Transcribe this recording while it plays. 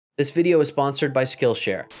This video is sponsored by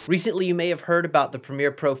Skillshare. Recently, you may have heard about the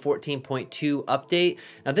Premiere Pro 14.2 update.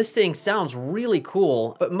 Now, this thing sounds really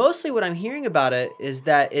cool, but mostly what I'm hearing about it is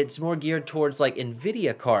that it's more geared towards like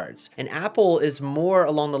NVIDIA cards, and Apple is more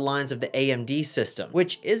along the lines of the AMD system,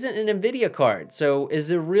 which isn't an NVIDIA card. So is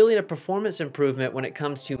there really a performance improvement when it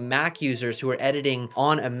comes to Mac users who are editing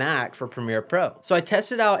on a Mac for Premiere Pro? So I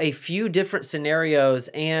tested out a few different scenarios,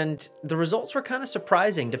 and the results were kind of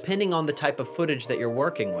surprising depending on the type of footage that you're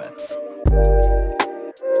working with.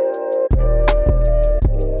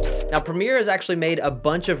 Now, Premiere has actually made a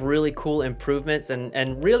bunch of really cool improvements,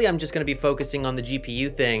 and really I'm just gonna be focusing on the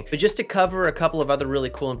GPU thing, but just to cover a couple of other really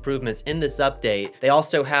cool improvements in this update. They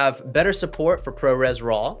also have better support for ProRes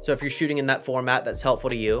RAW, so if you're shooting in that format, that's helpful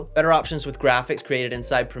to you. Better options with graphics created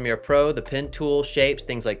inside Premiere Pro, the pen tool, shapes,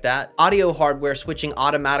 things like that. Audio hardware switching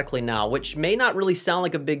automatically now, which may not really sound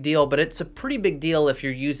like a big deal, but it's a pretty big deal if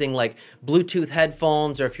you're using like Bluetooth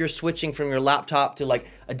headphones, or if you're switching from your laptop to like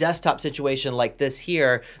a desktop situation like this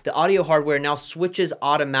here. The audio hardware now switches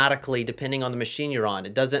automatically depending on the machine you're on.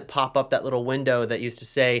 It doesn't pop up that little window that used to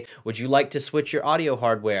say, would you like to switch your audio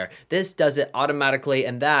hardware? This does it automatically,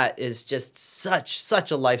 and that is just such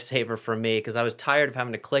a lifesaver for me because I was tired of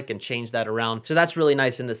having to click and change that around. So that's really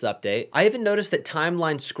nice in this update. I even noticed that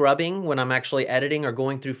timeline scrubbing when I'm actually editing or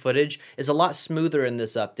going through footage is a lot smoother in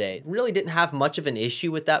this update. Really didn't have much of an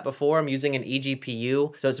issue with that before. I'm using an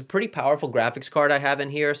eGPU, so it's a pretty powerful graphics card I have in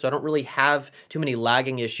here, so I don't really have too many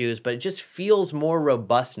lagging issues, but it just feels more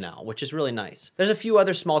robust now, which is really nice. There's a few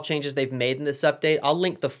other small changes they've made in this update. I'll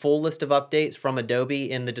link the full list of updates from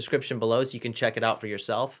Adobe in the description below so you can check it out for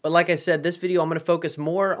yourself. But like I said, this video I'm gonna focus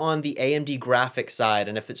more on the AMD graphics side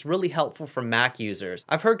and if it's really helpful for Mac users.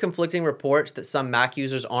 I've heard conflicting reports that some Mac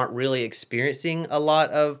users aren't really experiencing a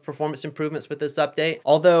lot of performance improvements with this update.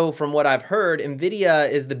 Although from what I've heard,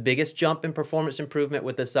 NVIDIA is the biggest jump in performance improvement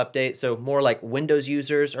with this update, so more like Windows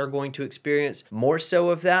users are going to experience more so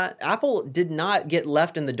of that. Apple did not get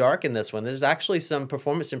left in the dark in this one. There's actually some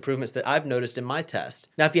performance improvements that I've noticed in my test.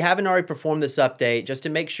 Now, if you haven't already performed this update, just to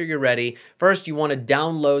make sure you're ready, first you want to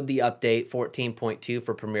download the update 14.2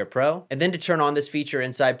 for Premiere Pro, and then to turn on this feature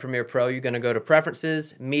inside Premiere Pro, you're going to go to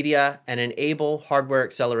Preferences, Media, and enable Hardware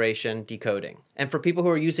Acceleration Decoding. And for people who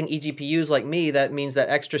are using eGPUs like me, that means that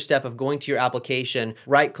extra step of going to your application,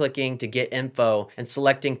 right-clicking to get info, and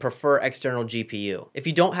selecting Prefer External GPU. If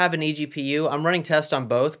you don't have an eGPU, I'm running tests on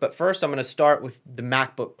both, but first I'm going to start with the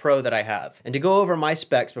MacBook Pro that I have. And to go over my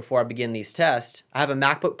specs before I begin these tests, I have a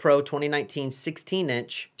MacBook Pro 2019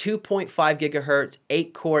 16-inch, 2.5 gigahertz,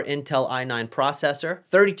 8-core Intel i9 processor,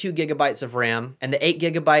 32 gigabytes of RAM, and the 8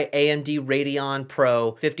 gigabyte AMD Radeon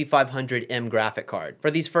Pro 5500M graphic card. For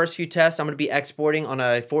these first few tests, I'm going to be exporting on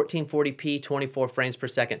a 1440p 24 frames per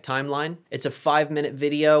second timeline. It's a 5-minute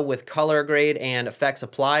video with color grade and effects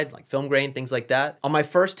applied, like film grain, things like that. On my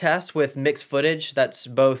first test with mixed footage, that's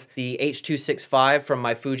both the H.265 from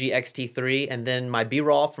my Fuji X-T3 and then my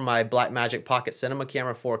B-roll from my Blackmagic Pocket Cinema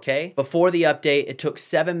Camera 4K. Before the update, it took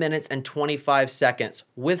 7 minutes and 25 seconds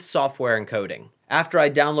with software encoding. After I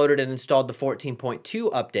downloaded and installed the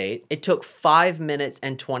 14.2 update, it took 5 minutes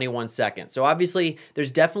and 21 seconds. So obviously,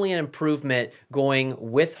 there's definitely an improvement going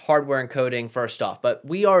with hardware encoding first off, but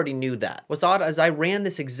we already knew that. What's odd is I ran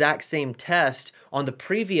this exact same test on the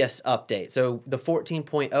previous update, so the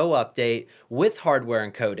 14.0 update with hardware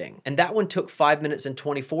encoding, and that one took 5 minutes and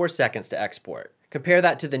 24 seconds to export. Compare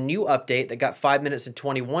that to the new update that got 5 minutes and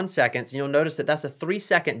 21 seconds, and you'll notice that that's a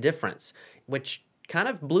 3-second difference, which kind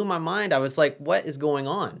of blew my mind. I was like, what is going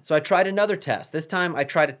on? So I tried another test. This time I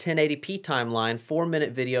tried a 1080p timeline,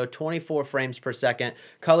 4-minute video, 24 frames per second,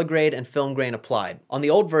 color grade and film grain applied. On the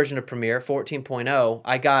old version of Premiere 14.0,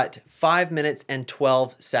 I got 5 minutes and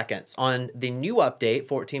 12 seconds. On the new update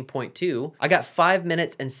 14.2, I got 5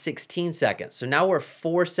 minutes and 16 seconds. So now we're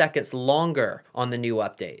 4 seconds longer on the new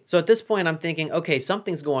update. So at this point I'm thinking, okay,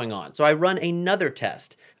 something's going on. So I run another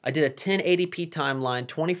test. I did a 1080p timeline,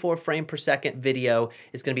 24 frame per second video.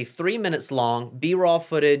 It's gonna be 3 minutes long, B-roll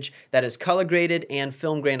footage that is color graded and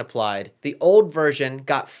film grain applied. The old version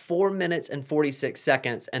got 4 minutes and 46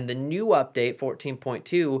 seconds, and the new update,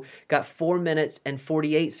 14.2, got 4 minutes and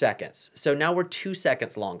 48 seconds. So now we're 2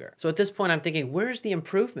 seconds longer. So at this point, I'm thinking, where's the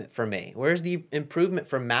improvement for me? Where's the improvement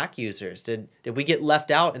for Mac users? Did we get left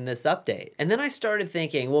out in this update? And then I started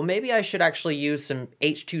thinking, well, maybe I should actually use some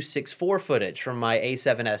H.264 footage from my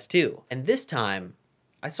A7S II. And this time,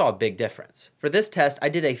 I saw a big difference. For this test, I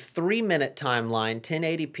did a 3-minute timeline,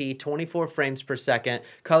 1080p, 24 frames per second,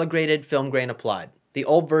 color graded, film grain applied. The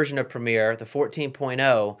old version of Premiere, the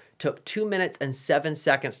 14.0, took 2 minutes and 7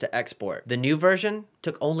 seconds to export. The new version,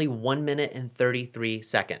 took only 1 minute and 33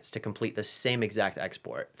 seconds to complete the same exact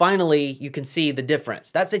export. Finally, you can see the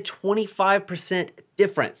difference. That's a 25%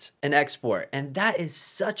 difference in export, and that is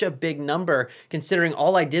such a big number considering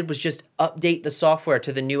all I did was just update the software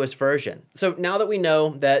to the newest version. So now that we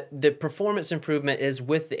know that the performance improvement is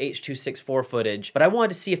with the H.264 footage, but I wanted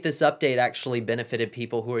to see if this update actually benefited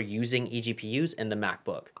people who are using eGPUs in the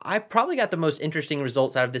MacBook. I probably got the most interesting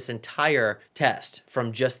results out of this entire test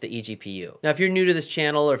from just the eGPU. Now, if you're new to this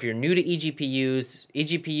channel or if you're new to eGPUs,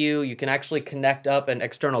 eGPU, you can actually connect up an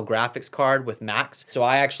external graphics card with Macs. So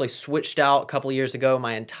I actually switched out a couple of years ago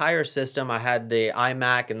my entire system. I had the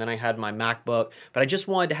iMac and then I had my MacBook, but I just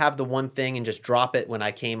wanted to have the one thing and just drop it when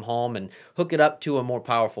I came home and hook it up to a more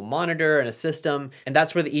powerful monitor and a system. And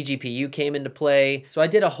that's where the eGPU came into play. So I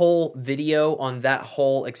did a whole video on that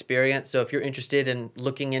whole experience. So if you're interested in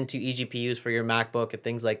looking into eGPUs for your MacBook and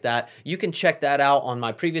things like that, you can check that out on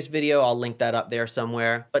my previous video. I'll link that up there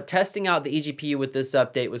somewhere. But testing out the eGPU with this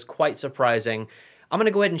update was quite surprising. I'm gonna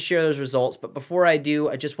go ahead and share those results, but before I do,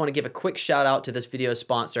 I just wanna give a quick shout out to this video's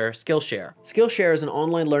sponsor, Skillshare. Skillshare is an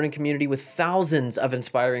online learning community with thousands of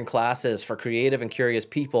inspiring classes for creative and curious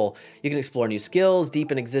people. You can explore new skills,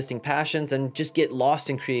 deepen existing passions, and just get lost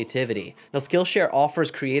in creativity. Now, Skillshare offers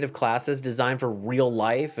creative classes designed for real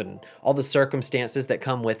life and all the circumstances that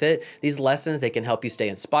come with it. These lessons, they can help you stay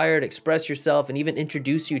inspired, express yourself, and even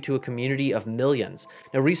introduce you to a community of millions.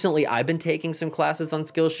 Now, recently, I've been taking some classes on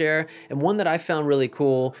Skillshare, and one that I found really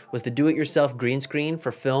cool was the do-it-yourself green screen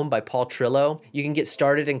for film by Paul Trillo. You can get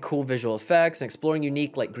started in cool visual effects and exploring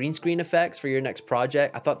unique green screen effects for your next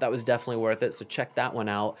project. I thought that was definitely worth it, so check that one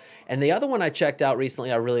out. And the other one I checked out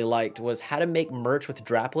recently I really liked was How to Make Merch with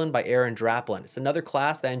Draplin by Aaron Draplin. It's another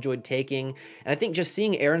class that I enjoyed taking, and I think just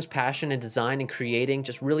seeing Aaron's passion in design and creating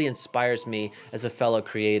just really inspires me as a fellow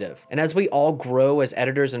creative. And as we all grow as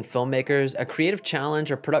editors and filmmakers, a creative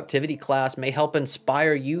challenge or productivity class may help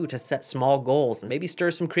inspire you to set small goals and maybe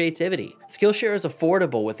stir some creativity. Skillshare is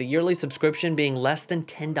affordable with a yearly subscription being less than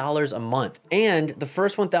 $10 a month. And the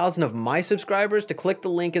first 1,000 of my subscribers to click the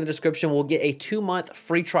link in the description will get a 2-month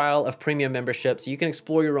free trial of premium membership so you can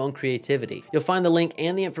explore your own creativity. You'll find the link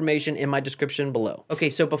and the information in my description below. Okay,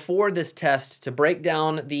 so before this test, to break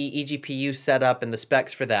down the eGPU setup and the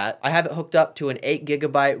specs for that, I have it hooked up to an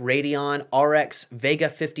 8GB Radeon RX Vega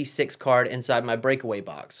 56 card inside my breakaway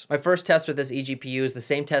box. My first test with this eGPU is the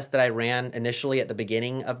same test that I ran initially at the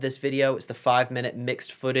beginning of this video. It's the 5-minute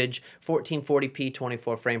mixed footage, 1440p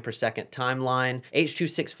 24 frame per second timeline,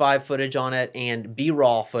 H.265 footage on it, and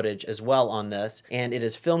B-raw footage as well on this, and it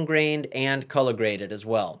is film grained and color graded as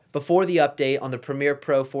well. Before the update on the Premiere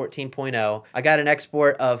Pro 14.0, I got an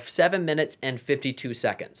export of 7 minutes and 52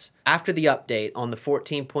 seconds. After the update on the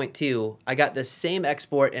 14.2, I got the same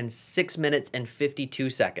export in 6 minutes and 52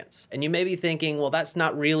 seconds. And you may be thinking, well, that's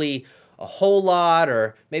not really a whole lot,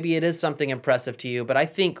 or maybe it is something impressive to you, but I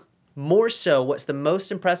think more so what's the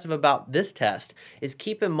most impressive about this test is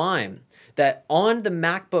keep in mind that on the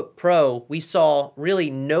MacBook Pro, we saw really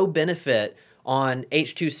no benefit on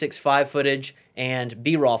H.265 footage and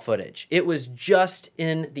B-raw footage. It was just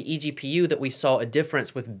in the eGPU that we saw a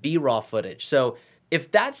difference with B-raw footage. So if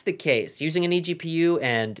that's the case, using an eGPU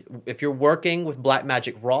and if you're working with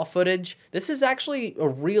Blackmagic RAW footage, this is actually a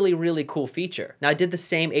really, really cool feature. Now, I did the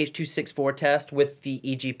same H.264 test with the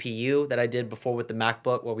eGPU that I did before with the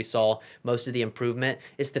MacBook where we saw most of the improvement.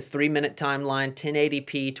 It's the 3-minute timeline,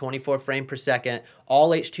 1080p, 24 frame per second,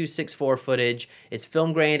 all H.264 footage. It's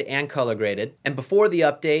film grained and color graded. And before the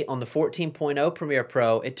update on the 14.0 Premiere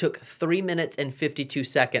Pro, it took 3 minutes and 52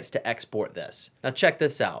 seconds to export this. Now check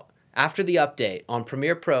this out. After the update on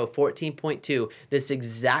Premiere Pro 14.2, this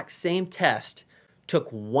exact same test took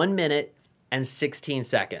 1 minute and 16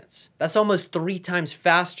 seconds. That's almost 3 times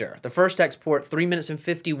faster. The first export, 3 minutes and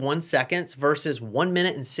 51 seconds versus 1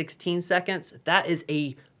 minute and 16 seconds. That is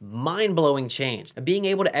a mind-blowing change. Being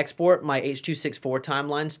able to export my H.264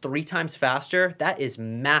 timelines 3 times faster, that is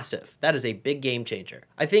massive. That is a big game changer.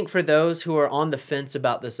 I think for those who are on the fence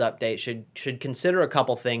about this update should consider a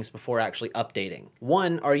couple things before actually updating.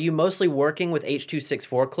 One, are you mostly working with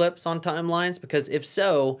H.264 clips on timelines? Because if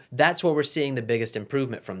so, that's where we're seeing the biggest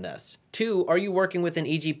improvement from this. 2, are you working with an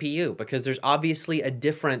eGPU? Because there's obviously a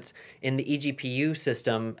difference in the eGPU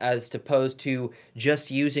system as opposed to just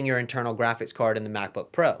using your internal graphics card in the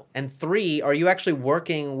MacBook Pro. And 3, are you actually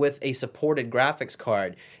working with a supported graphics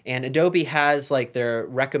card? And Adobe has their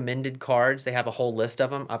recommended cards. They have a whole list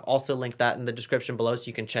of them. I've also linked that in the description below so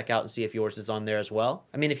you can check out and see if yours is on there as well.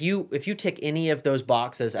 I mean, if you tick any of those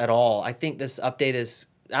boxes at all, I think this update is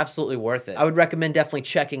absolutely worth it. I would recommend definitely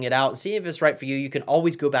checking it out, see if it's right for you. You can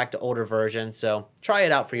always go back to older versions, so try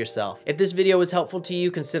it out for yourself. If this video was helpful to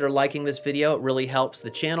you, consider liking this video. It really helps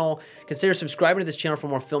the channel. Consider subscribing to this channel for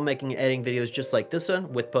more filmmaking and editing videos just like this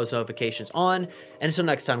one with post notifications on. And until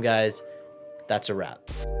next time, guys, that's a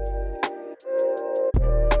wrap.